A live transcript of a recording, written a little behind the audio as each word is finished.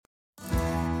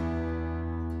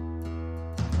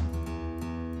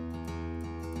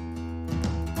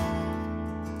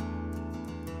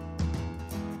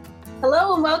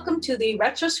Hello and welcome to the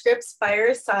Retroscripts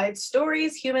Fireside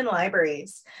Stories Human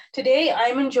Libraries. Today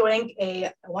I'm enjoying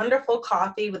a wonderful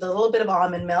coffee with a little bit of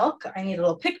almond milk. I need a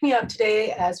little pick-me-up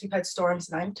today as we've had storms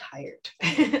and I'm tired.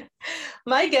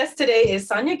 My guest today is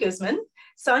Sonia Guzman.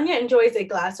 Sonia enjoys a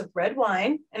glass of red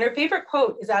wine and her favorite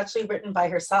quote is actually written by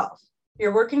herself.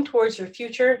 You're working towards your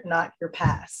future, not your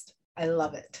past. I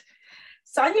love it.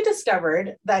 Sonia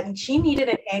discovered that she needed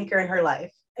an anchor in her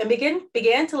life and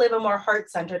began to live a more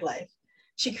heart-centered life.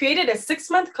 She created a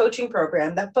 6-month coaching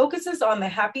program that focuses on the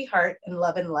happy heart and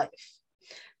love in life.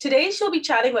 Today, she'll be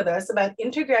chatting with us about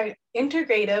integrative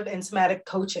and somatic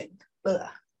coaching. Ugh.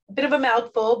 A bit of a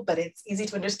mouthful, but it's easy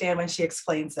to understand when she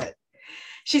explains it.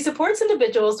 She supports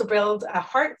individuals to build a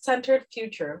heart-centered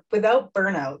future without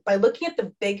burnout by looking at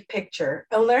the big picture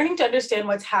and learning to understand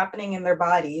what's happening in their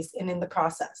bodies and in the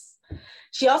process.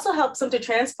 She also helps them to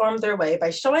transform their way by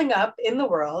showing up in the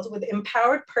world with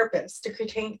empowered purpose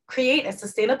to create a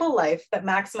sustainable life that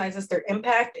maximizes their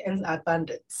impact and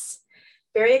abundance.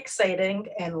 Very exciting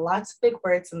and lots of big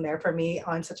words in there for me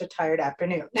on such a tired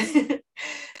afternoon.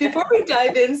 Before we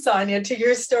dive in, Sonia, to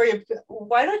your story,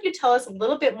 why don't you tell us a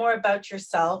little bit more about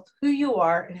yourself, who you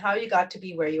are, and how you got to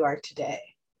be where you are today?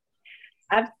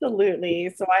 Absolutely.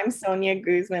 So I'm Sonia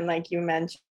Guzman, like you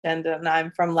mentioned, and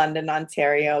I'm from London,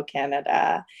 Ontario,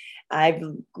 Canada. I've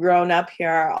grown up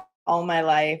here all my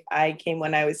life. I came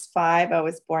when I was 5. I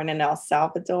was born in El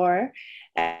Salvador,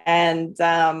 and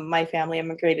my family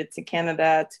immigrated to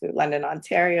Canada, to London,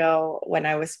 Ontario, when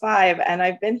I was 5, and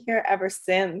I've been here ever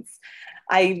since.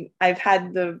 I've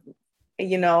had the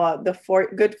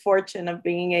good fortune of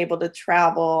being able to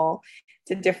travel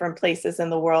to different places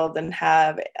in the world and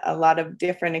have a lot of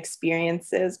different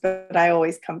experiences, but I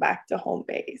always come back to home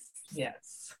base.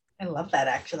 Yes, I love that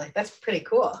actually. That's pretty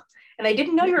cool. And I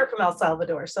didn't know you were from El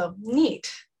Salvador, so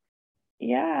neat.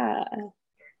 Yeah.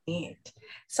 Neat.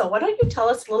 So why don't you tell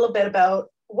us a little bit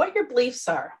about what your beliefs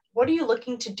are? What are you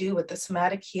looking to do with the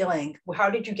somatic healing?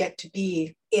 How did you get to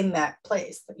be in that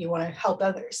place that you want to help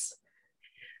others?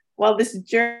 Well, this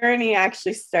journey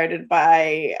actually started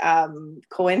by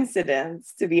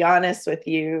coincidence, to be honest with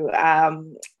you.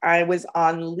 I was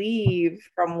on leave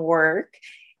from work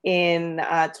in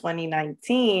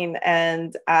 2019.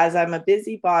 And as I'm a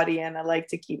busybody and I like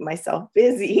to keep myself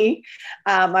busy,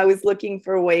 I was looking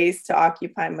for ways to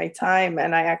occupy my time.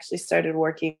 And I actually started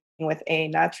working with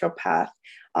a naturopath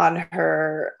on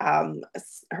her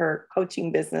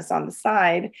coaching business on the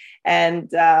side,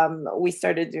 and we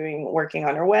started working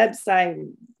on her website,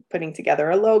 putting together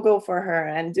a logo for her,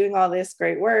 and doing all this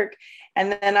great work.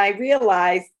 And then I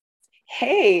realized,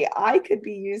 hey, I could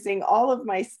be using all of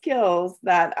my skills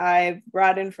that I've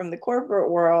brought in from the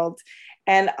corporate world,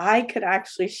 and I could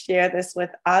actually share this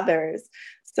with others.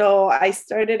 So I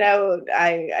started out,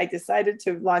 I decided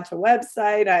to launch a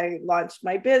website. I launched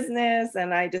my business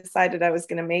and I decided I was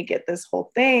going to make it this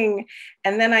whole thing.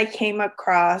 And then I came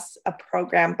across a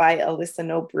program by Alyssa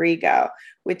Nobriga,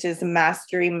 which is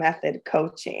Mastery Method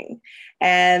Coaching.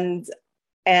 So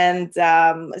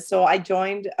I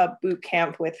joined a boot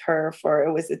camp with her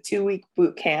it was a 2-week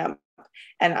boot camp.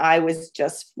 And I was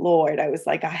just floored. I was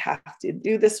like, I have to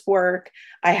do this work.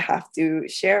 I have to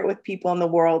share it with people in the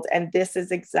world. And this is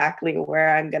exactly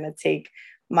where I'm going to take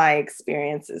my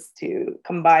experiences to,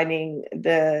 combining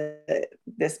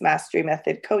this mastery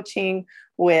method coaching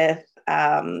with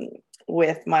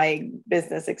my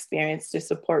business experience to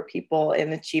support people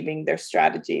in achieving their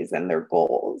strategies and their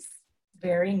goals.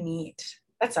 Very neat.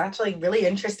 That's actually really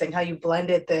interesting how you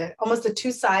blended almost the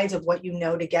two sides of what you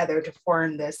know together to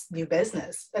form this new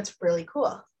business. That's really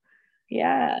cool.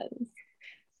 Yeah.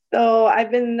 So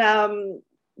I've been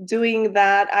doing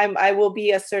that. I will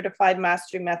be a certified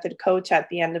mastery method coach at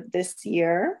the end of this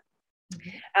year.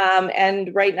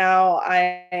 And right now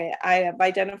I have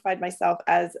identified myself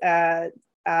as a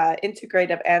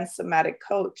integrative and somatic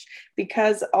coach,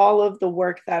 because all of the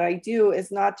work that I do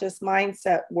is not just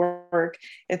mindset work.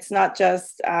 It's not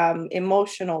just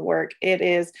emotional work. It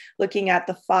is looking at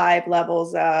the 5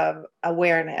 levels of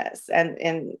awareness and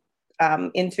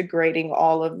integrating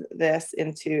all of this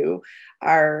into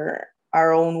our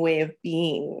own way of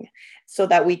being, so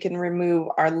that we can remove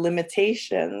our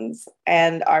limitations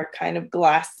and our kind of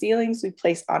glass ceilings we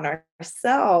place on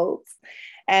ourselves,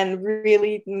 and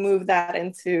really move that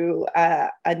into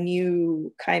a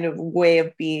new kind of way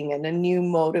of being and a new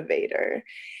motivator.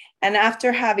 And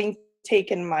after having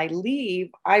taken my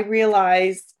leave, I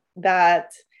realized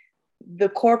that the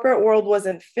corporate world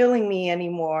wasn't filling me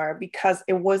anymore because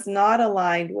it was not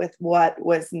aligned with what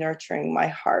was nurturing my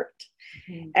heart.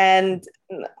 Mhm. And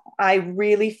I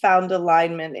really found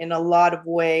alignment in a lot of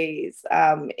ways,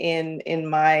 in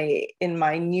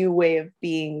my new way of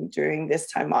being during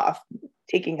this time off,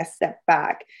 taking a step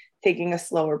back, taking a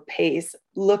slower pace,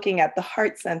 looking at the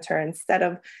heart center instead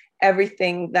of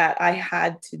everything that I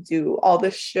had to do, all the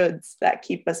shoulds that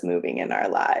keep us moving in our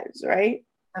lives, right?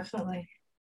 Definitely.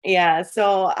 Yeah,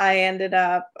 so I ended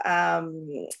up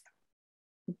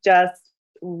just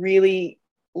really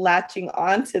latching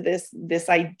on to this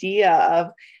idea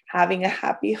of having a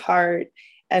happy heart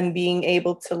and being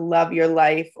able to love your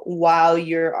life while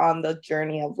you're on the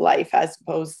journey of life, as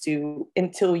opposed to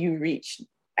until you reach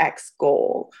X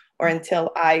goal, or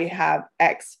until I have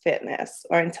X fitness,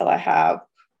 or until I have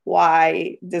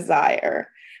Y desire,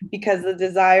 because the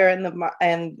desire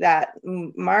and that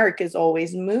mark is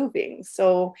always moving.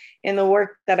 So in the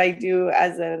work that I do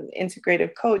as an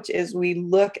integrative coach is we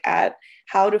look at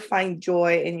how to find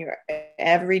joy in your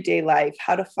everyday life,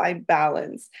 how to find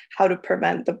balance, how to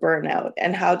prevent the burnout,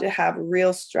 and how to have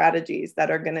real strategies that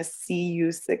are going to see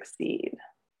you succeed.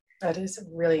 That is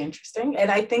really interesting.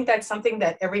 And I think that's something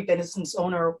that every business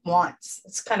owner wants.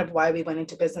 It's kind of why we went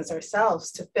into business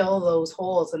ourselves, to fill those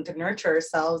holes and to nurture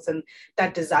ourselves and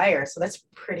that desire. So that's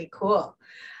pretty cool.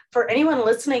 For anyone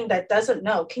listening that doesn't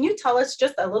know, can you tell us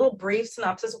just a little brief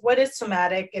synopsis? What is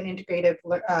somatic and integrative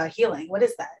healing? What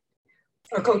is that?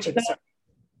 Or coaching,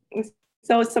 sorry.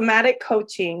 So somatic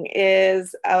coaching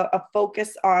is a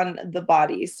focus on the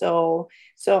body. So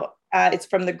it's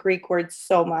from the Greek word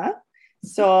soma.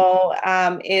 So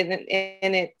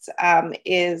it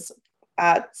is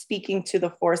speaking to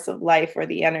the force of life or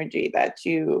the energy that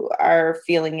you are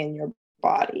feeling in your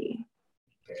body.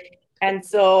 And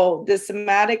so the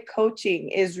somatic coaching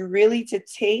is really to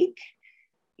take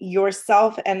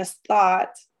yourself and a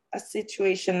thought, a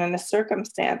situation, and a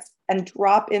circumstance and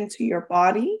drop into your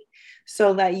body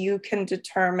so that you can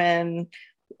determine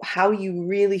how you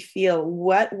really feel.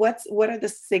 What are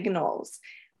the signals?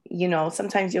 You know,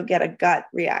 sometimes you'll get a gut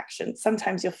reaction.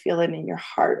 Sometimes you'll feel it in your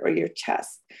heart or your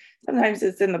chest. Sometimes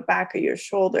it's in the back of your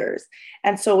shoulders.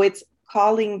 And so it's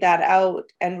calling that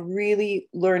out and really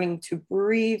learning to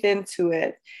breathe into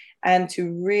it and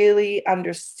to really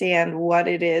understand what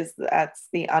it is that's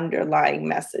the underlying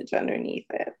message underneath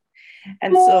it.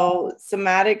 And so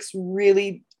somatics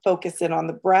really focus in on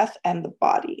the breath and the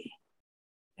body.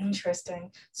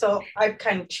 Interesting. So I've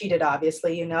kind of cheated,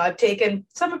 obviously. I've taken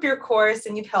some of your course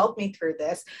and you've helped me through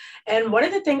this. And one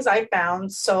of the things I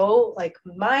found so like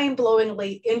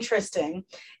mind-blowingly interesting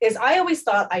is I always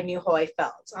thought I knew how I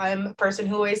felt. I'm a person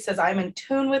who always says I'm in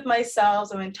tune with myself,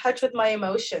 I'm in touch with my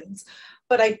emotions,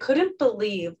 but I couldn't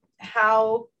believe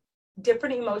how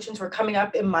different emotions were coming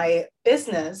up in my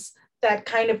business that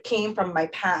kind of came from my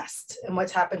past and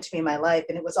what's happened to me in my life.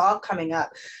 And it was all coming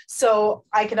up. So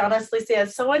I can honestly say,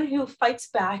 as someone who fights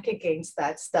back against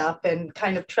that stuff and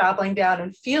kind of traveling down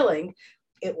and feeling,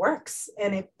 it works.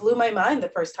 And it blew my mind the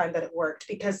first time that it worked,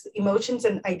 because emotions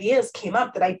and ideas came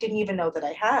up that I didn't even know that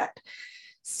I had.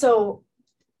 So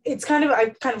I've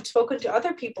kind of spoken to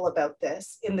other people about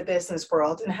this in the business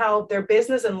world and how their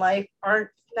business and life aren't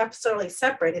necessarily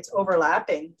separate, it's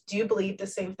overlapping. Do you believe the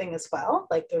same thing as well?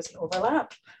 Like there's an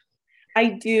overlap? I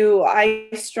do. I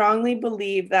strongly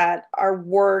believe that our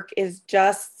work is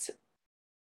just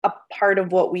a part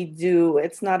of what we do.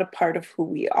 It's not a part of who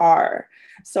we are.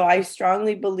 So I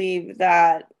strongly believe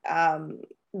that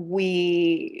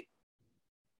we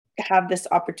have this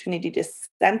opportunity to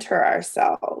center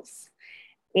ourselves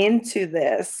into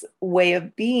this way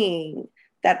of being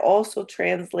that also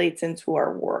translates into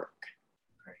our work.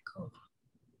 Very cool.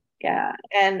 Yeah.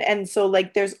 And so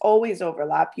like there's always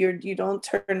overlap. You don't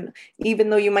turn, even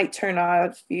though you might turn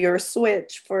off your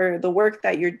switch for the work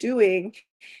that you're doing,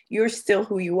 you're still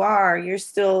who you are. You're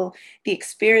still, the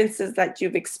experiences that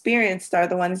you've experienced are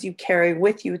the ones you carry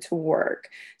with you to work.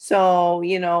 So,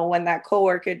 you know, when that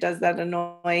coworker does that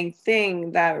annoying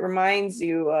thing that reminds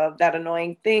you of that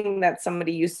annoying thing that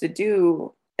somebody used to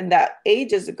do and that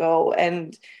ages ago,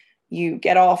 and you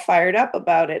get all fired up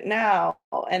about it now.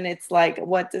 And it's like,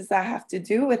 what does that have to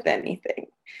do with anything?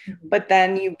 Mm-hmm. But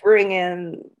then you bring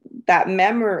in that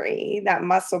memory, that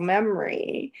muscle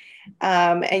memory,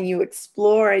 and you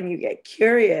explore and you get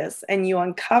curious and you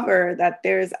uncover that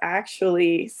there's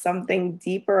actually something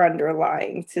deeper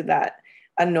underlying to that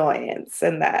annoyance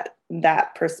and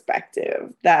that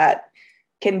perspective that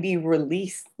can be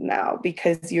released now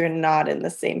because you're not in the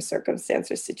same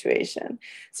circumstance or situation.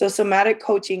 So somatic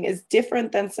coaching is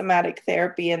different than somatic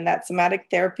therapy, and that somatic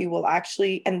therapy will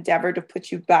actually endeavor to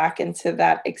put you back into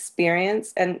that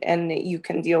experience, and you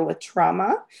can deal with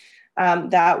trauma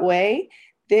that way.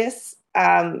 This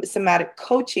somatic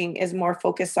coaching is more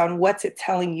focused on what's it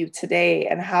telling you today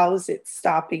and how is it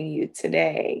stopping you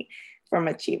today from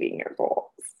achieving your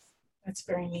goals. That's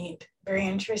very neat, very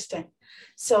interesting.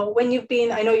 So when you've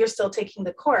been, I know you're still taking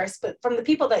the course, but from the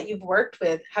people that you've worked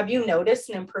with, have you noticed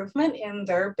an improvement in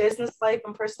their business life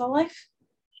and personal life?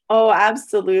 Oh,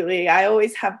 absolutely. I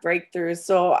always have breakthroughs.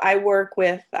 So I work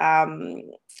with a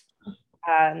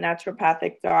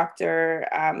naturopathic doctor,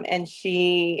 and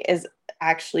she is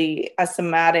actually a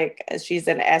somatic. She's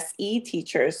an SE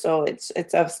teacher, so it's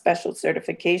a special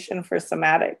certification for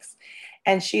somatics,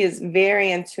 and she is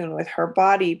very in tune with her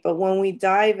body. But when we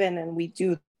dive in and we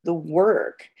do the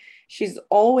work, she's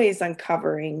always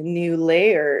uncovering new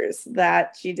layers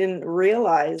that she didn't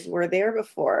realize were there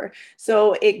before.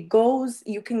 So it goes,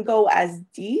 you can go as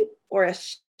deep or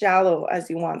as shallow as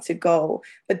you want to go.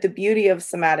 But the beauty of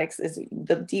somatics is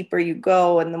the deeper you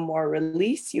go and the more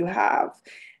release you have,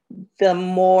 the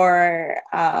more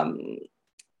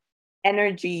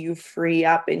energy you free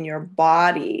up in your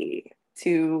body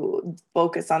to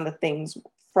focus on the things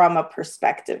from a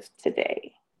perspective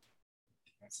today.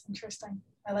 That's interesting.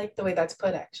 I like the way that's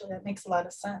put, actually. That makes a lot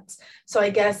of sense. So I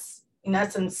guess, in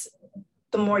essence,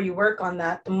 the more you work on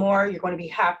that, the more you're going to be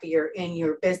happier in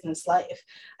your business life.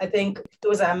 I think there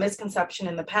was a misconception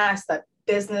in the past that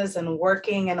business and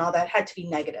working and all that had to be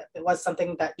negative. It was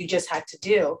something that you just had to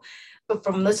do. But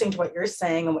from listening to what you're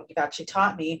saying and what you've actually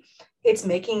taught me, it's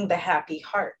making the happy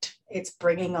heart. It's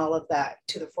bringing all of that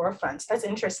to the forefront. That's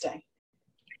interesting.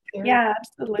 Yeah,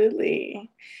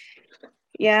 absolutely.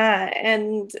 Yeah.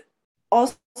 And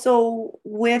also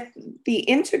with the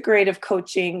integrative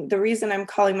coaching, the reason I'm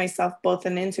calling myself both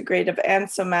an integrative and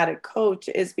somatic coach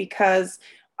is because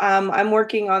I'm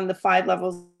working on the 5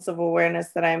 levels of awareness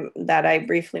that I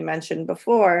briefly mentioned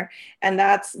before, and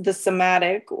that's the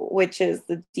somatic, which is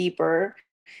the deeper,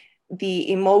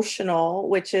 the emotional,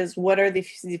 which is what are the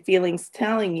feelings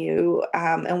telling you,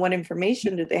 and what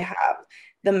information do they have,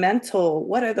 the mental,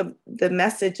 what are the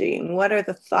messaging, what are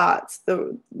the thoughts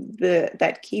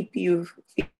that keep you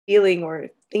feeling or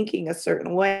thinking a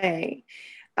certain way,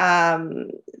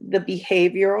 the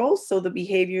behavioral, so the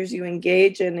behaviors you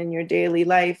engage in your daily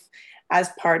life as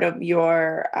part of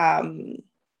your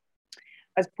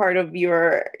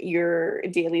your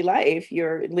daily life,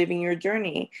 you're living your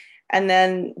journey. And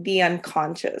then the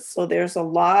unconscious. So there's a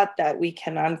lot that we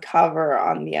can uncover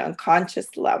on the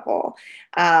unconscious level.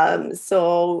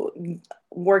 So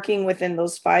working within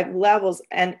those 5 levels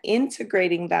and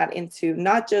integrating that into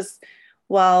not just,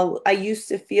 well, I used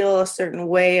to feel a certain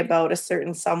way about a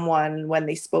certain someone when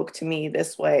they spoke to me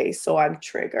this way, so I'm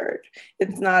triggered.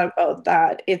 It's not about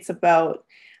that. It's about,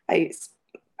 I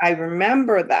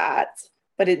remember that,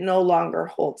 but it no longer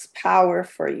holds power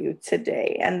for you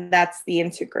today. And that's the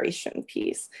integration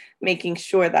piece, making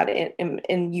sure that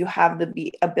and you have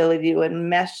the ability to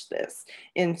enmesh this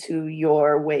into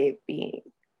your way of being.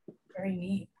 Very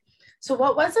neat. So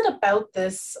what was it about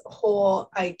this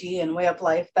whole idea and way of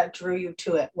life that drew you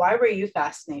to it? Why were you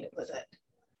fascinated with it?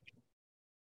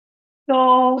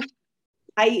 So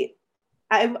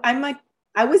I'm like,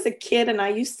 I was a kid and I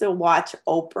used to watch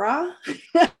Oprah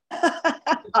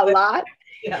a lot.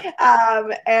 Yeah.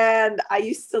 And I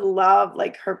used to love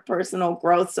like her personal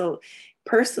growth. So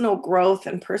personal growth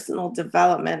and personal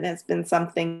development has been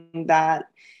something that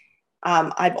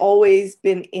I've always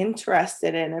been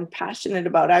interested in and passionate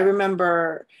about. I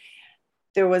remember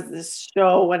there was this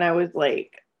show when I was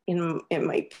like in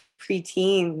my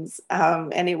preteens,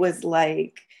 and it was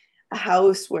like a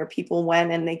house where people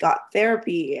went and they got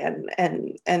therapy,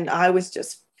 and I was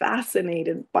just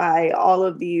fascinated by all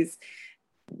of these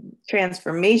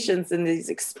transformations and these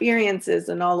experiences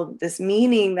and all of this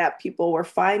meaning that people were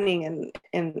finding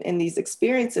in these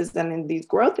experiences and in these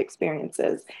growth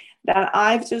experiences that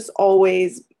I've just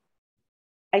always,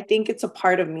 I think it's a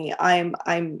part of me. I'm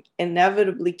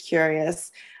inevitably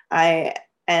curious. I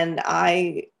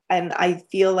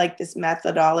feel like this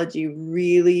methodology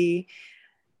really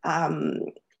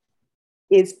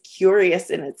is curious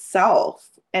in itself,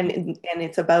 and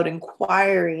it's about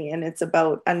inquiry, and it's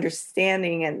about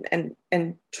understanding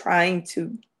and trying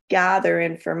to gather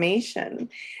information.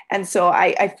 And so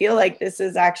I feel like this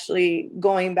is actually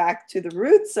going back to the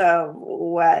roots of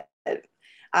what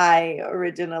I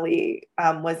originally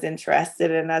was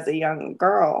interested in as a young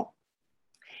girl.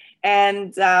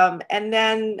 And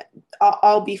then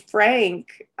I'll be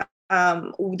frank.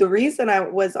 The reason I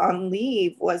was on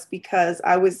leave was because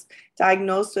I was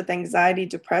diagnosed with anxiety,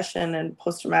 depression, and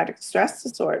post-traumatic stress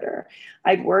disorder.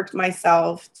 I'd worked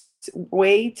myself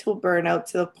way to burnout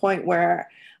to the point where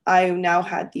I now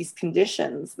had these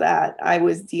conditions that I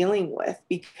was dealing with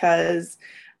because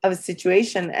of a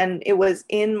situation. And it was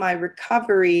in my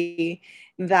recovery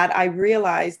that I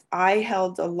realized I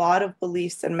held a lot of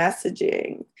beliefs and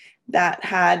messaging that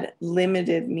had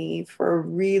limited me for a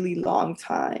really long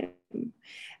time.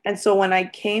 And so when I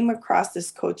came across this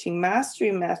coaching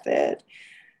mastery method,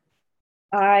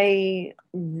 it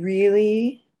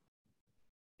really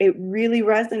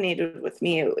resonated with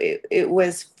me. It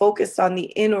was focused on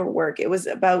the inner work. It was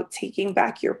about taking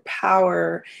back your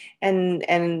power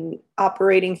and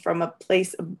operating from a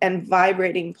place of, and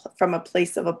vibrating from a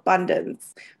place of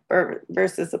abundance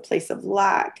versus a place of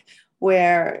lack,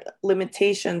 where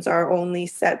limitations are only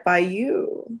set by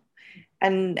you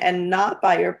and not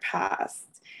by your past.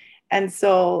 And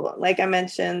so, like I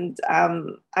mentioned,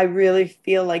 I really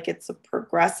feel like it's a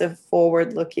progressive,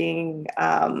 forward-looking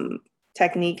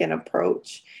technique and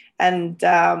approach. And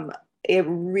it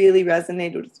really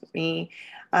resonated with me.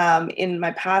 In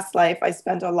my past life, I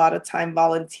spent a lot of time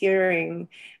volunteering.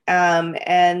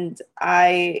 And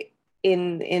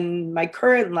in my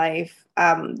current life,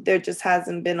 there just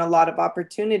hasn't been a lot of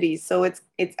opportunities. So it's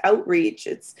outreach,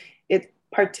 it's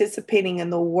participating in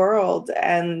the world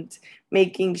and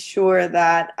making sure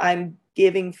that I'm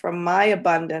giving from my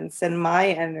abundance and my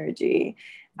energy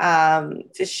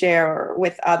to share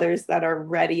with others that are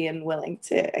ready and willing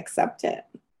to accept it.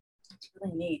 It's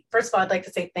really neat. First of all, I'd like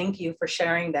to say thank you for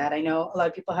sharing that. I know a lot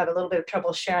of people have a little bit of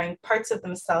trouble sharing parts of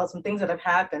themselves and things that have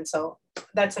happened. So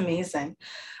that's amazing.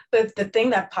 But the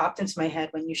thing that popped into my head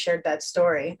when you shared that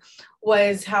story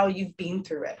was how you've been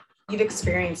through it. You've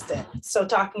experienced it. So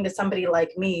talking to somebody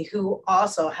like me who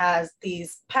also has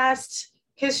these past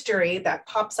history that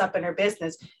pops up in her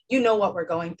business, you know what we're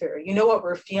going through, you know what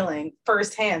we're feeling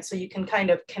firsthand, so you can kind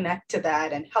of connect to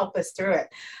that and help us through it.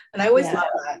 And I always love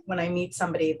that when I meet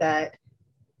somebody that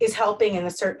is helping in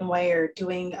a certain way or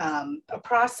doing a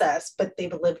process, but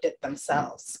they've lived it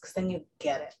themselves, because then you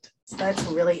get it. So that's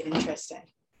really interesting.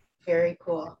 Very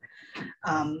cool.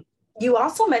 You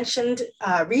also mentioned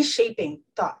reshaping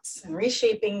thoughts and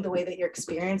reshaping the way that you're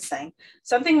experiencing.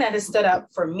 Something that has stood up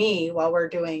for me while we're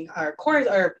doing our course,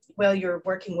 or while you're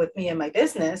working with me in my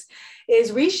business,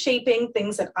 is reshaping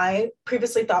things that I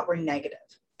previously thought were negative.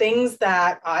 Things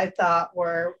that I thought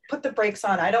were, put the brakes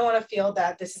on. I don't want to feel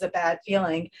that this is a bad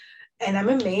feeling. And I'm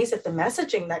amazed at the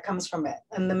messaging that comes from it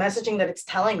and the messaging that it's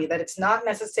telling me that it's not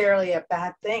necessarily a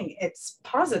bad thing. It's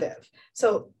positive.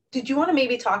 So did you want to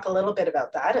maybe talk a little bit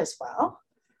about that as well?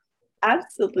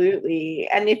 Absolutely.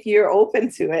 And if you're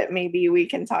open to it, maybe we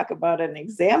can talk about an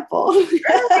example.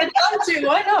 I'd love to.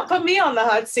 Why not? Put me on the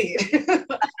hot seat.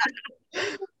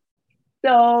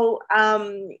 So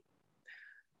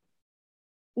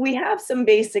we have some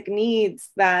basic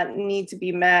needs that need to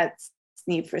be met.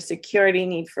 Need for security,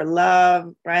 need for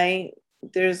love, right?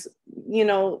 There's,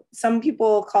 some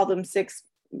people call them 6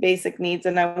 basic needs,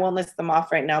 and I won't list them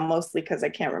off right now, mostly because I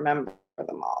can't remember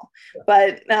them all.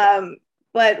 But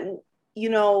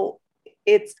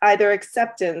it's either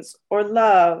acceptance or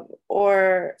love,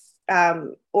 or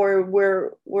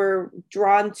we're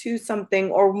drawn to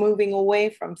something or moving away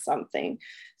from something.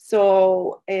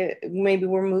 So maybe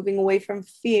we're moving away from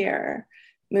fear,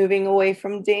 moving away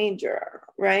from danger,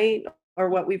 right? Or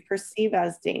what we perceive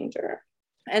as danger.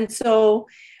 And so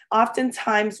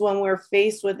oftentimes when we're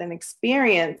faced with an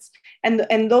experience, and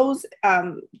those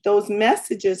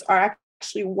messages are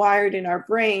actually wired in our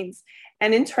brains.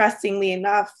 And interestingly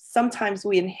enough, sometimes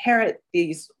we inherit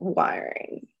these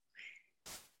wiring.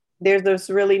 There's this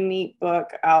really neat book,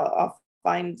 I'll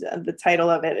find the title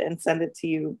of it and send it to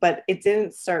you, but it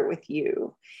didn't start with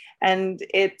you. And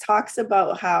it talks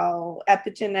about how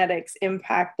epigenetics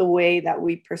impact the way that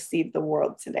we perceive the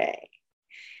world today.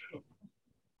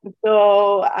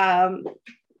 So,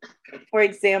 for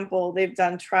example, they've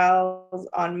done trials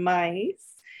on mice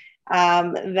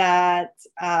that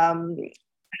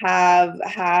have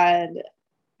had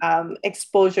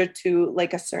exposure to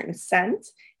like a certain scent,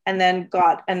 and then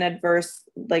got an adverse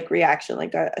reaction,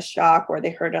 like a shock, or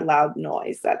they heard a loud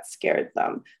noise that scared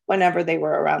them whenever they were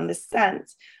around the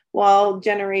scent. Well,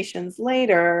 generations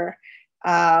later,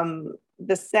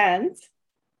 the scent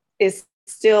is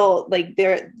still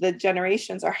the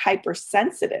generations are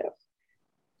hypersensitive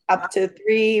up to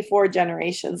 3-4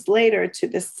 generations later to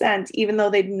the scent, even though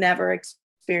they'd never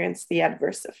experienced the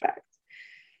adverse effect.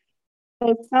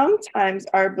 So sometimes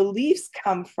our beliefs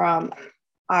come from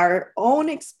our own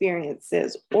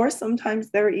experiences, or sometimes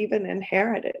they're even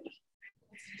inherited.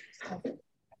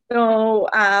 So,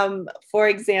 for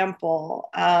example,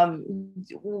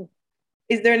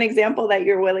 is there an example that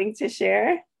you're willing to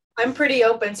share? I'm pretty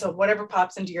open, so whatever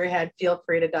pops into your head, feel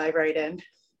free to dive right in.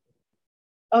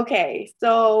 Okay,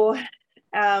 so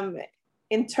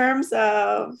in terms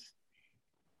of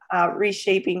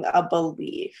reshaping a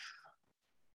belief,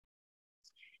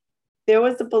 there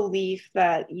was a belief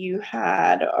that you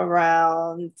had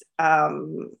around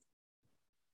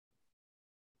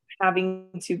having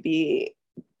to be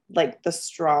like the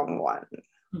strong one,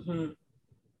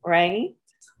 right?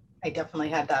 I definitely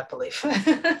had that belief.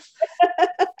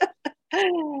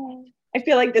 I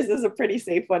feel like this is a pretty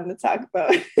safe one to talk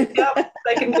about. Yep,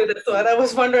 I can do this one. I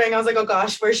was wondering, I was like, oh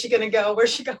gosh, where's she going to go?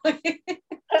 Where's she going?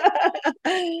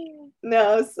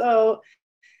 No, so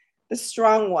the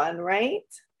strong one, right?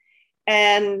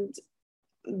 And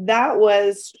that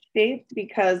was shaped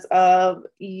because of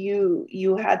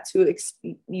you had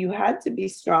to be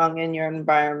strong in your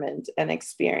environment and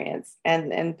experience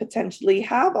and potentially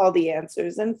have all the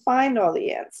answers and find all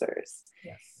the answers.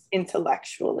 Yes.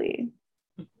 Intellectually.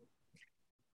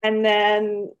 And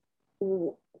then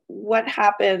what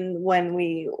happened when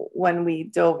we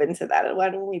dove into that? Why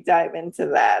don't we dive into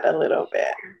that a little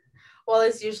bit? Well,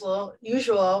 as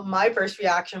usual, my first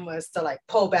reaction was to like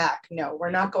pull back. No,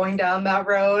 we're not going down that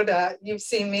road. You've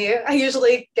seen me. I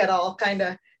usually get all kind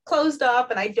of closed off,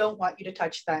 and I don't want you to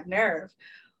touch that nerve.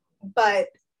 But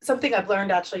something I've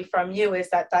learned actually from you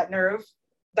is that nerve,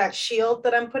 that shield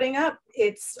that I'm putting up,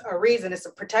 it's a reason, it's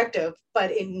a protective,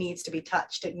 but it needs to be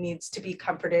touched. It needs to be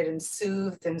comforted and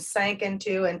soothed and sank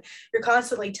into. And you're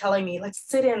constantly telling me, let's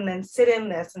sit in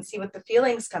this and see what the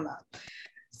feelings come up.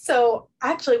 So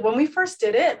actually, when we first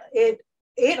did it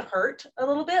hurt a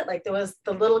little bit. Like there was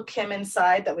the little Kim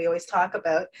inside that we always talk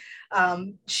about.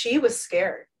 She was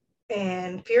scared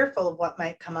and fearful of what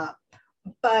might come up.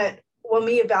 But when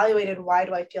we evaluated, why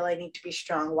do I feel I need to be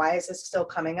strong? Why is this still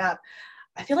coming up?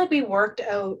 I feel like we worked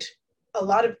out a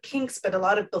lot of kinks, but a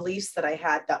lot of beliefs that I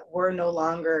had that were no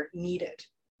longer needed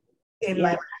in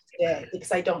my life today,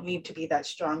 because I don't need to be that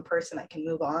strong person. I can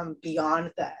move on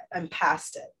beyond that. I'm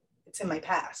past it. It's in my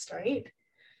past, right?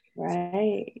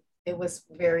 Right. It was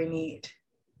very neat.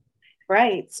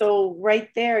 Right. So right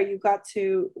there, you got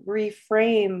to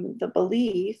reframe the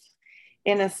belief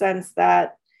in a sense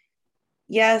that,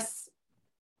 yes,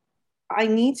 I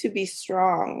need to be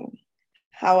strong.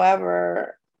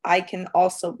 However, I can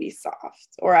also be soft,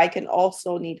 or I can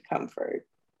also need comfort.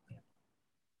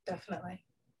 Definitely.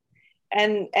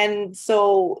 And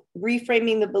so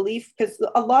reframing the belief, because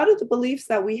a lot of the beliefs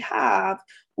that we have,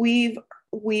 we've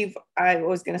I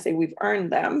was going to say we've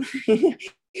earned them.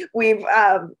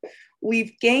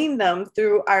 We've gained them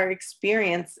through our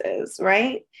experiences,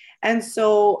 right? And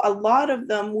so a lot of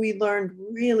them we learned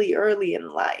really early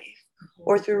in life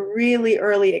or through really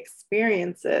early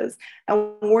experiences.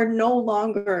 And we're no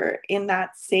longer in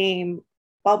that same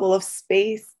bubble of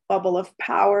space, bubble of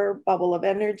power, bubble of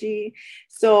energy.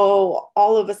 So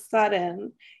all of a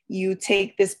sudden, you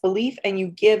take this belief and you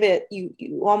give it, you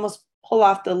almost pull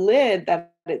off the lid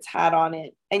that it's had on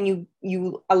it, and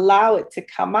you allow it to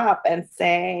come up and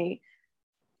say,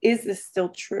 is this still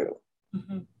true?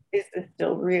 Mm-hmm. Is this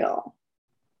still real?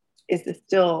 Is this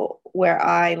still where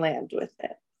I land with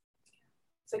it?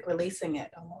 It's like releasing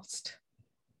it almost.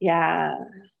 Yeah.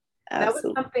 Absolutely. That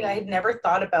was something I had never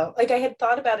thought about. Like I had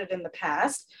thought about it in the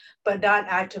past, but not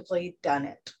actively done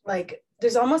it. Like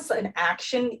there's almost an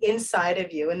action inside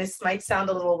of you. And this might sound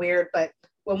a little weird, but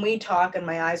when we talk and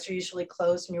my eyes are usually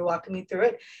closed and you're walking me through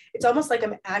it, it's almost like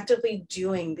I'm actively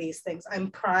doing these things.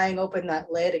 I'm prying open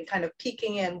that lid and kind of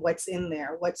peeking in what's in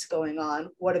there, what's going on,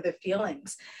 what are the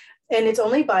feelings. And it's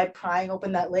only by prying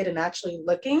open that lid and actually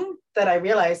looking that I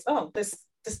realize, oh, this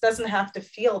doesn't have to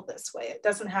feel this way. It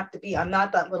doesn't have to be. I'm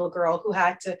not that little girl who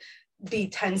had to be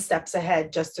 10 steps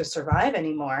ahead just to survive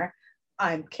anymore.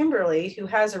 I'm Kimberly, who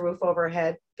has a roof over her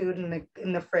head, food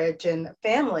in the fridge, and a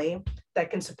family that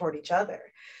can support each other.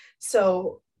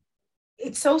 So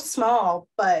it's so small,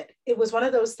 but it was one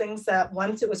of those things that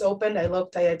once it was opened, I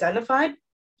looked, I identified,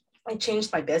 I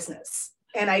changed my business.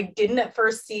 And I didn't at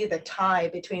first see the tie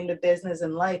between the business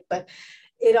and life, but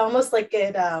it almost like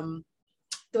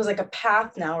there was like a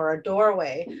path now or a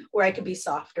doorway where I could be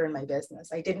softer in my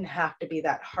business. I didn't have to be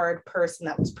that hard person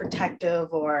that was protective,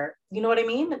 or, you know what I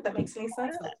mean? If that makes any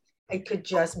sense. I could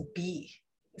just be,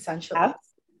 essentially.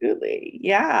 Absolutely.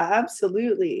 Yeah,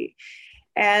 absolutely.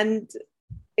 And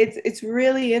it's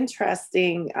really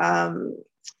interesting.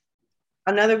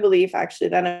 Another belief actually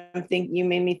that I'm thinking you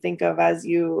made me think of as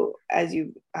you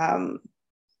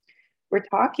we're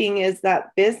talking is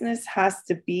that business has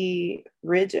to be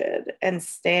rigid and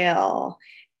stale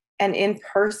and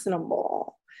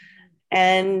impersonable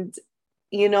and,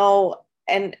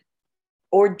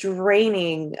 or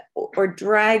draining or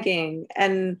dragging.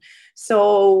 And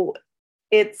so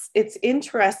it's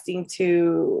interesting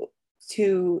to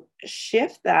to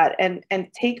shift that and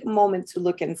take a moment to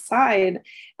look inside,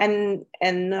 and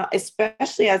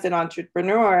especially as an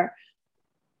entrepreneur,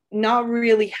 not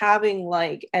really having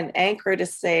like an anchor to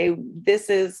say, this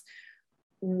is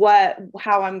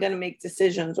how I'm going to make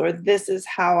decisions, or this is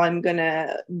how I'm going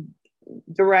to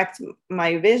direct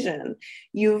my vision.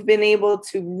 You've been able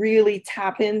to really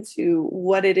tap into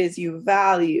what it is you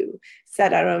value,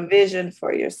 set out a vision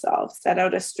for yourself, set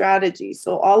out a strategy.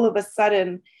 So all of a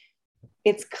sudden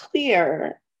it's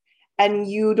clear, and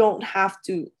you don't have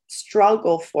to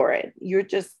struggle for it.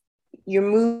 You're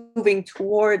moving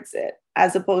towards it,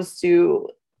 as opposed to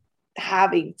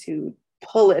having to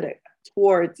pull it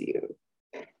towards you.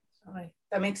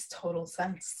 That makes total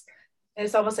sense. And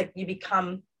it's almost like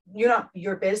you're not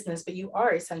your business, but you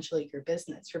are essentially your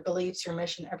business, your beliefs, your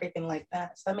mission, everything like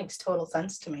that. So that makes total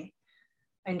sense to me.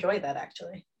 I enjoy that,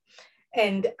 actually.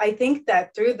 And I think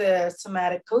that through the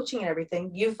somatic coaching and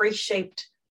everything, you've reshaped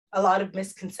a lot of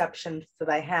misconceptions that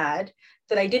I had,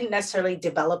 that I didn't necessarily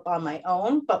develop on my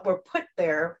own, but were put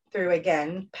there through,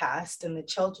 again, past and the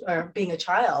children, or being a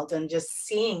child and just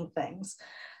seeing things.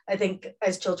 I think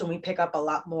as children, we pick up a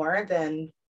lot more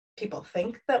than people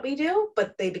think that we do,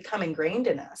 but they become ingrained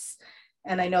in us.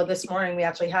 And I know this morning we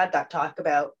actually had that talk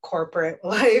about corporate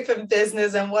life and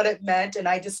business and what it meant. And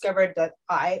I discovered that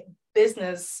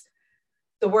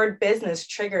the word business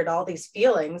triggered all these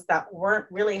feelings that weren't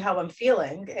really how I'm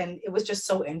feeling. And it was just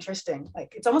so interesting.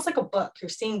 Like, it's almost like a book. You're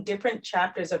seeing different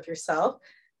chapters of yourself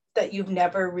that you've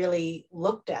never really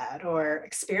looked at or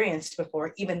experienced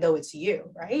before, even though it's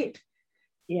you, right?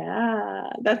 Yeah,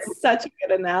 that's such a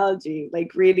good analogy.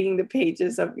 Like reading the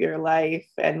pages of your life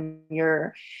and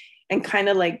kind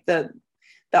of like the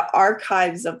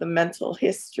archives of the mental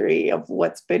history of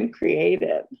what's been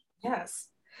created. Yes.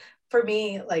 For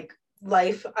me, like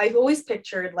life, I've always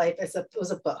pictured life as it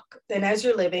was a book. And as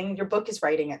you're living, your book is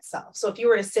writing itself. So if you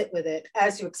were to sit with it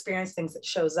as you experience things, it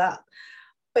shows up.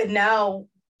 But now,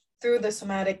 through the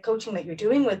somatic coaching that you're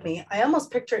doing with me, I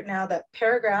almost picture it now that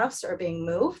paragraphs are being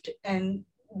moved and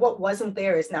what wasn't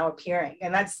there is now appearing.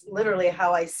 And that's literally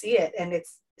how I see it. And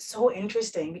it's so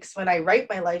interesting because when I write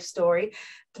my life story,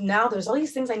 now there's all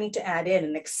these things I need to add in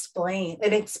and explain.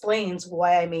 It explains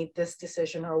why I made this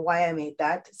decision or why I made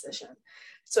that decision.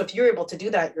 So if you're able to do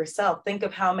that yourself, think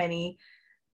of how many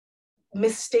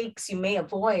mistakes you may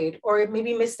avoid, or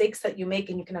maybe mistakes that you make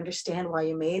and you can understand why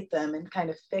you made them and kind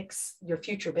of fix your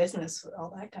future business,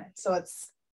 all that kind. So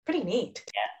it's pretty neat.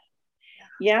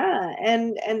 Yeah,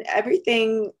 and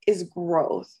everything is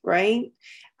growth, right?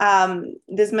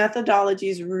 This methodology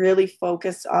is really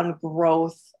focused on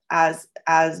growth as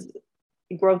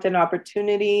growth in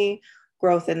opportunity,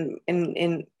 growth in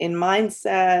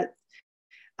mindset,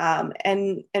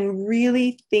 and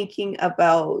really thinking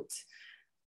about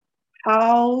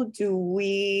how do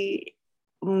we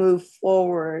move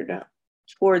forward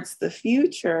towards the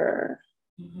future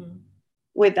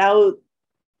without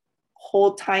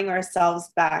tying ourselves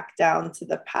back down to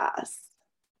the past.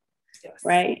 Yes,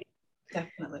 right?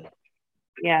 Definitely.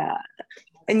 Yeah.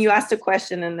 And you asked a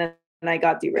question and then I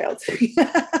got derailed.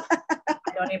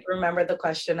 I don't even remember the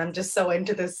question. I'm just so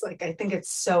into this. Like, I think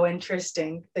it's so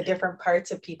interesting, the different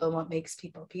parts of people and what makes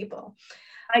people people.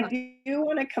 I do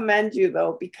want to commend you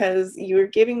though, because you're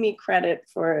giving me credit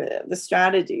for the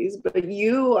strategies, but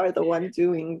you are the one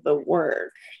doing the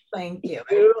work. Thank you.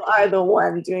 You are the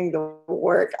one doing the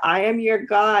work. I am your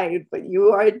guide, but you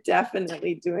are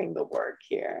definitely doing the work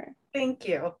here. Thank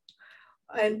you.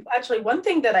 And actually, one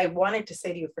thing that I wanted to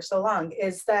say to you for so long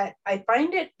is that I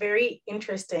find it very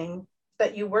interesting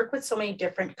that you work with so many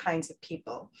different kinds of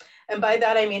people. And by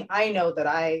that, I mean, I know that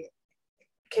I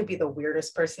could be the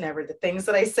weirdest person ever. The things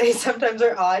that I say sometimes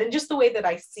are odd, and just the way that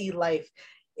I see life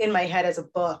in my head as a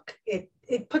book, it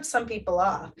puts some people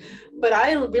off. But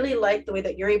I really like the way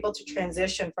that you're able to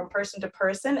transition from person to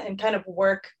person and kind of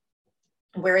work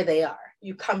where they are.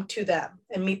 You come to them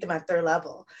and meet them at their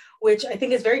level, which I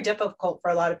think is very difficult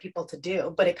for a lot of people to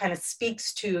do, but it kind of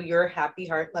speaks to your happy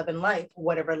heart, love, and life,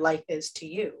 whatever life is to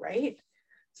you, right?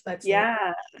 So that's neat.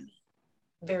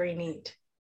 Very neat.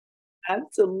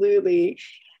 Absolutely.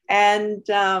 And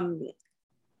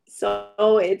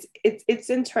so it's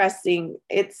interesting.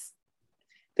 It's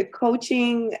the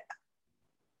coaching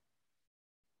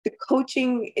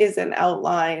is an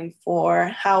outline for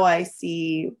how I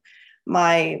see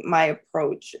my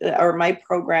approach, or my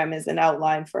program is an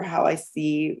outline for how I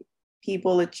see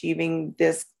people achieving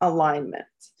this alignment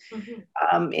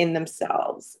in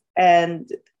themselves.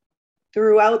 And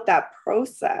throughout that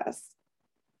process,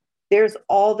 there's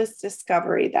all this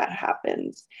discovery that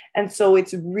happens. And so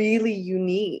it's really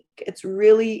unique. It's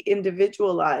really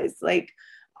individualized. Like,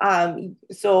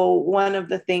 So one of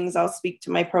the things, I'll speak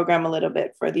to my program a little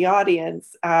bit for the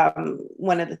audience.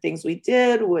 One of the things we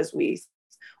did was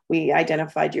we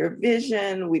identified your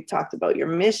vision. We talked about your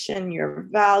mission, your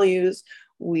values.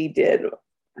 We did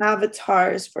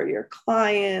avatars for your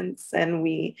clients, and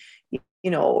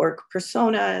or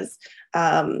personas.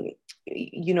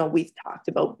 We talked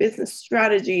about business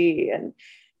strategy, and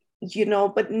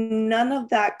but none of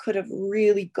that could have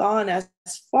really gone as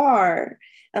far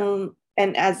and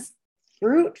as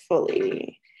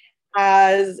fruitfully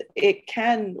as it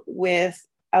can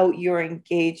without your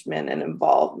engagement and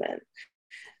involvement.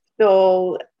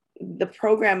 So the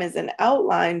program is an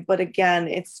outline, but again,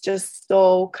 it's just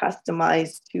so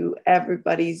customized to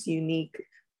everybody's unique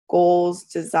goals,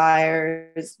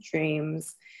 desires,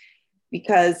 dreams,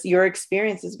 because your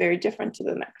experience is very different to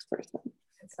the next person.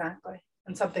 Exactly.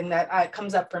 And something that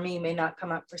comes up for me may not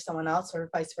come up for someone else, or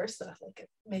vice versa. Like,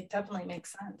 it definitely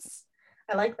makes sense.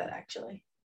 I like that, actually.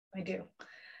 I do.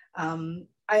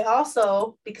 I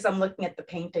also, because I'm looking at the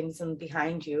paintings and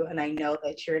behind you, and I know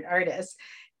that you're an artist,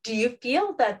 do you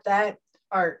feel that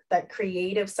art, that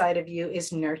creative side of you,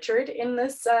 is nurtured in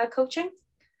this coaching?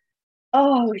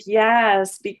 Oh,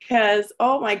 yes, because,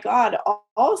 oh my God,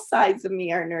 all sides of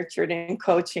me are nurtured in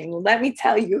coaching. Let me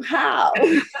tell you how.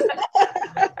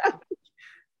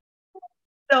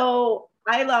 So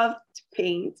I love to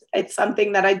paint. It's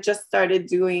something that I just started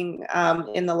doing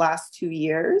in the last 2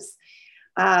 years.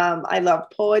 I love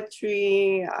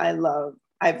poetry.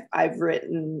 I've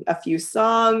written a few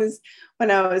songs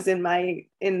when I was in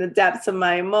the depths of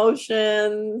my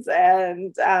emotions,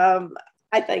 and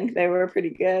I think they were pretty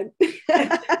good.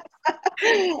 But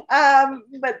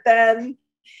then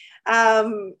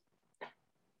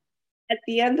at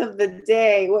the end of the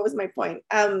day, what was my point?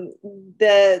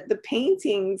 The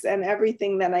paintings and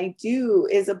everything that I do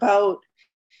is about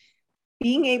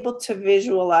being able to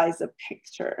visualize a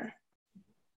picture,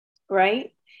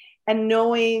 right? And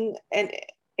knowing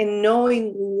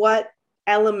what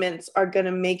elements are going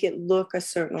to make it look a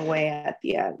certain way at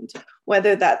the end,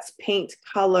 whether that's paint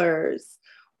colors,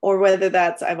 or whether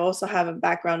that's, I've also have a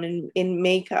background in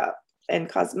makeup and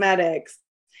cosmetics,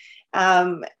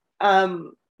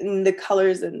 in the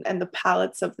colors and the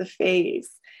palettes of the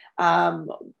face,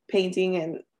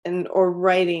 painting and or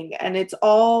writing. And it's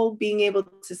all being able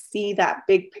to see that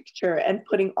big picture and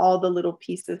putting all the little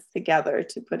pieces together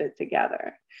to put it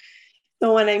together.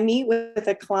 So when I meet with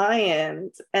a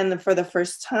client and for the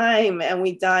first time, and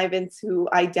we dive into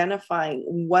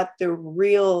identifying what the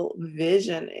real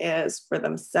vision is for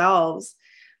themselves,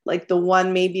 like the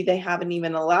one maybe they haven't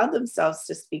even allowed themselves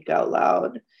to speak out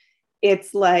loud,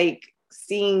 it's like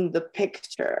seeing the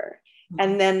picture.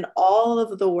 And then all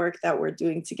of the work that we're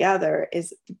doing together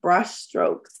is brush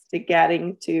strokes to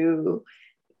getting to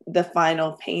the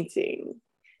final painting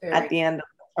at the end of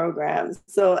the program.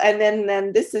 So, and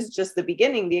then this is just the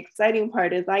beginning. The exciting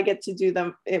part is I get to do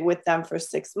with them for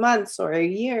 6 months or a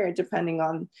year, depending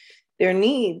on their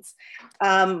needs.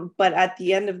 But at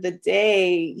the end of the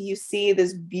day, you see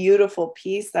this beautiful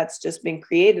piece that's just been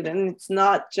created. And it's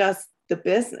not just the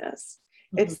business.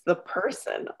 It's the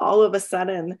person. All of a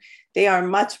sudden, they are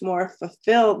much more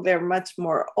fulfilled. They're much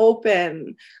more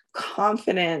open,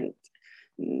 confident.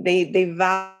 They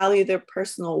value their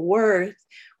personal worth,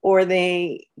 or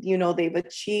they've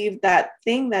achieved that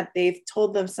thing that they've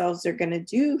told themselves they're going to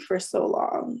do for so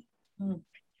long.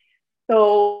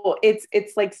 So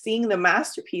it's like seeing the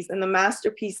masterpiece, and the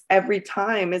masterpiece every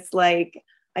time, it's like,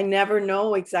 I never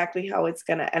know exactly how it's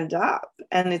going to end up.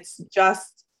 And it's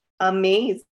just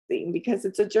amazing, because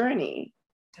it's a journey.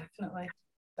 Definitely.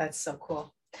 That's so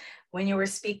cool. When you were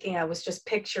speaking, I was just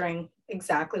picturing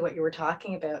exactly what you were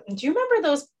talking about. And do you remember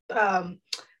those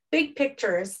big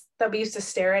pictures that we used to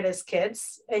stare at as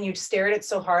kids, and you'd stare at it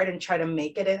so hard and try to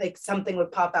make it like something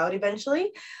would pop out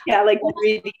eventually? Yeah, like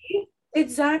 3D.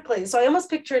 Exactly. So I almost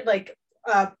pictured like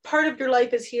part of your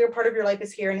life is here, part of your life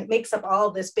is here, and it makes up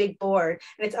all this big board,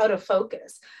 and it's out of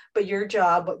focus. But your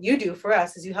job, what you do for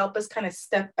us, is you help us kind of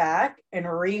step back and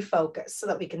refocus so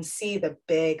that we can see the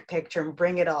big picture and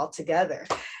bring it all together.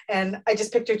 And I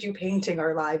just pictured you painting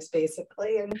our lives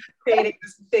basically and creating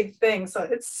this big thing. So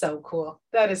it's so cool.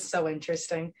 That is so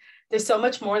interesting. There's so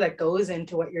much more that goes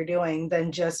into what you're doing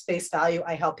than just face value.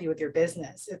 I help you with your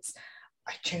business. It's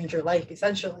I change your life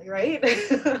essentially, right?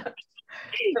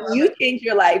 You change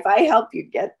your life. I help you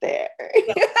get there.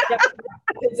 Yeah,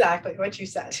 exactly what you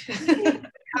said.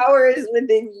 Power is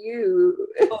within you.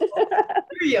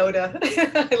 Yoda.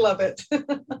 I love it.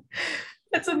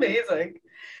 That's amazing.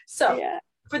 So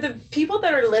For the people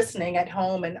that are listening at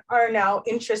home and are now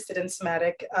interested in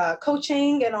somatic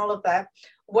coaching and all of that,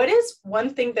 what is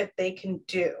one thing that they can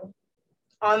do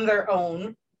on their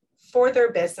own for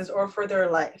their business or for their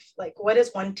life? Like, what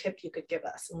is one tip you could give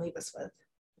us and leave us with?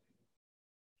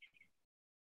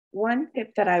 One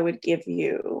tip that I would give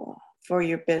you for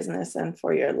your business and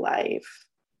for your life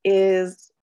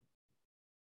is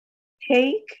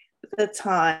take the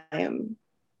time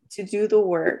to do the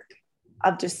work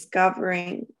of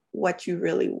discovering what you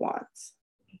really want.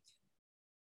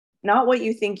 Not what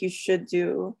you think you should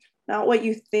do, not what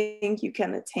you think you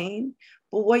can attain,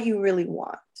 but what you really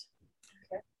want.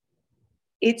 Okay.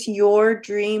 It's your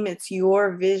dream, it's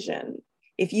your vision.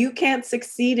 If you can't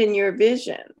succeed in your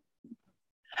vision,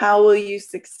 how will you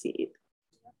succeed?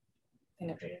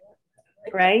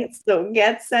 Right? So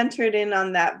get centered in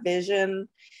on that vision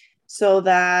so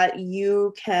that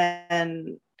you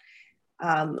can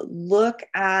look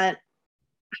at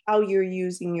how you're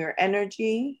using your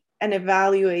energy and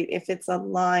evaluate if it's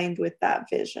aligned with that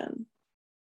vision.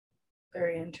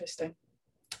 Very interesting.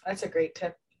 That's a great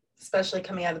tip, especially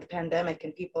coming out of the pandemic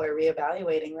and people are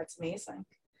reevaluating. That's amazing.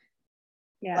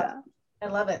 Yeah. I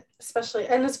love it. Especially,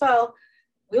 and as well,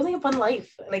 we only have one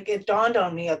life. Like, it dawned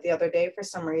on me the other day for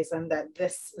some reason that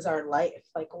this is our life.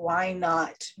 Like, why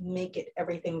not make it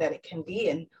everything that it can be?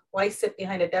 And why sit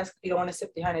behind a desk if you don't want to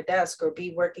sit behind a desk or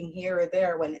be working here or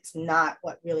there when it's not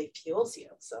what really fuels you?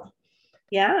 So,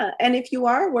 yeah. And if you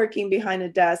are working behind a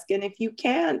desk and if you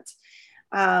can't,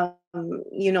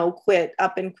 quit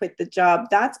the job,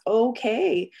 that's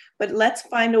okay. But let's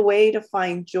find a way to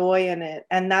find joy in it.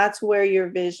 And that's where your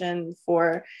vision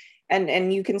for,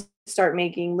 and you can start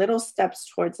making little steps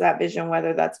towards that vision,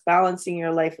 whether that's balancing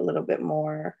your life a little bit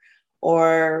more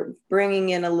or bringing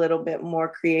in a little bit more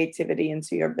creativity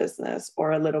into your business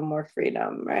or a little more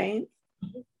freedom, right?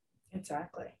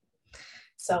 Exactly.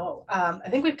 So I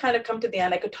think we've kind of come to the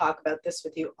end. I could talk about this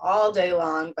with you all day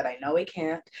long, but I know we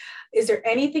can't. Is there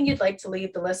anything you'd like to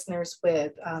leave the listeners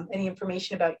with? Any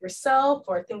information about yourself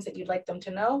or things that you'd like them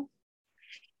to know?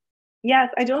 Yes,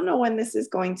 I don't know when this is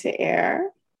going to air.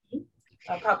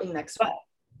 Probably next week.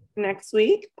 Next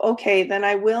week? Okay, then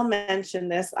I will mention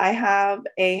this. I have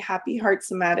a Happy Heart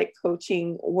Somatic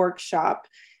Coaching workshop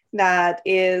that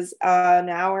is an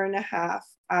hour and a half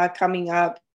coming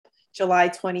up July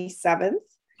 27th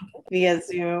via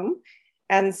Zoom.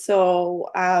 And so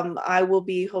I will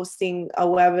be hosting a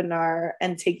webinar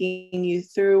and taking you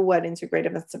through what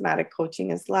integrative and somatic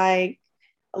coaching is like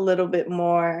a little bit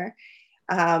more.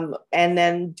 And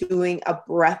then doing a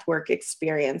breathwork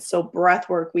experience. So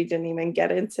breathwork, we didn't even get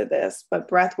into this, but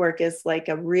breathwork is like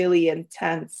a really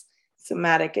intense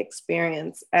somatic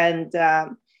experience. And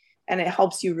it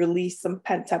helps you release some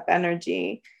pent up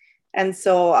energy. And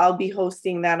so I'll be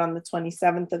hosting that on the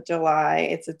 27th of July.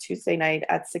 It's a Tuesday night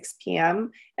at 6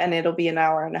 p.m. and it'll be an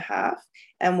hour and a half.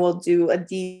 And we'll do a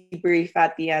debrief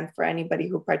at the end for anybody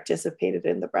who participated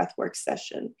in the breathwork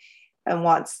session and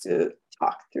wants to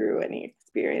talk through any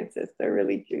experiences. They're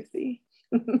really juicy.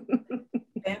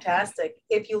 Fantastic.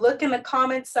 If you look in the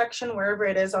comments section, wherever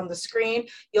it is on the screen,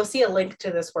 you'll see a link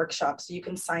to this workshop so you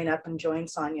can sign up and join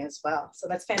Sonia as well. So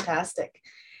that's fantastic.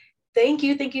 Thank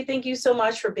you so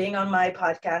much for being on my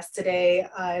podcast today.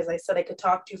 As I said, I could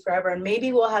talk to you forever, and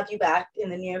maybe we'll have you back in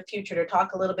the near future to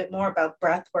talk a little bit more about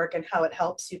breath work and how it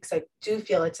helps you, because I do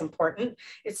feel it's important.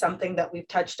 It's something that we've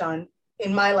touched on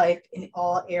in my life in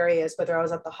all areas, whether I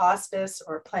was at the hospice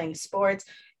or playing sports.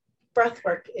 Breath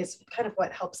work is kind of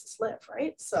what helps us live,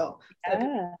 right? So it'd be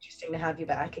interesting to have you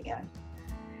back again.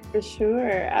 For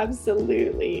sure,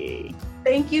 absolutely.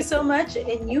 Thank you so much,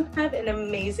 and you have an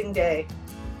amazing day.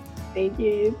 Thank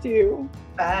you, you too.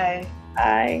 Bye.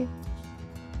 Bye.